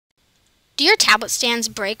Do your tablet stands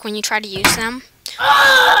break when you try to use them?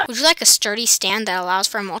 Would you like a sturdy stand that allows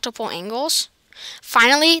for multiple angles?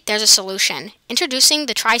 Finally, there's a solution. Introducing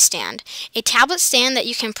the Tri-Stand, a tablet stand that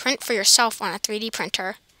you can print for yourself on a 3D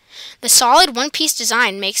printer. The solid one-piece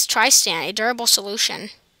design makes Tri-Stand a durable solution.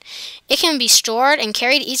 It can be stored and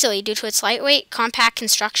carried easily due to its lightweight, compact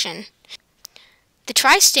construction. The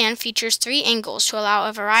Tri-Stand features 3 angles to allow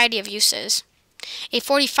a variety of uses. A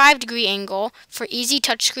 45-degree angle for easy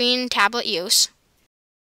touchscreen tablet use,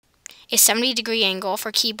 a 70-degree angle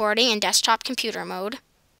for keyboarding and desktop computer mode,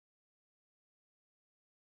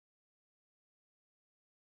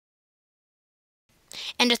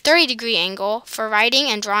 and a 30-degree angle for writing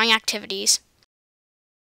and drawing activities.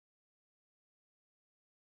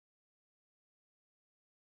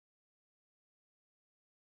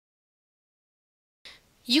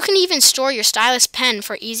 You can even store your stylus pen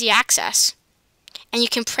for easy access. And you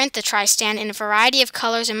can print the Tri-Stand in a variety of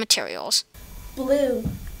colors and materials. Blue,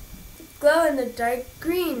 glow-in-the-dark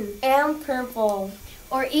green, and purple,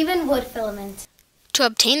 or even wood filament. To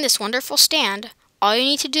obtain this wonderful stand, all you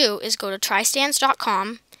need to do is go to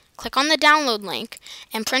tristands.com, click on the download link,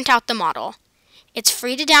 and print out the model. It's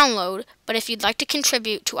free to download, but if you'd like to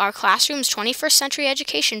contribute to our classroom's 21st Century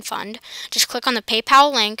Education Fund, just click on the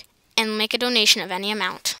PayPal link and make a donation of any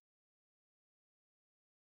amount.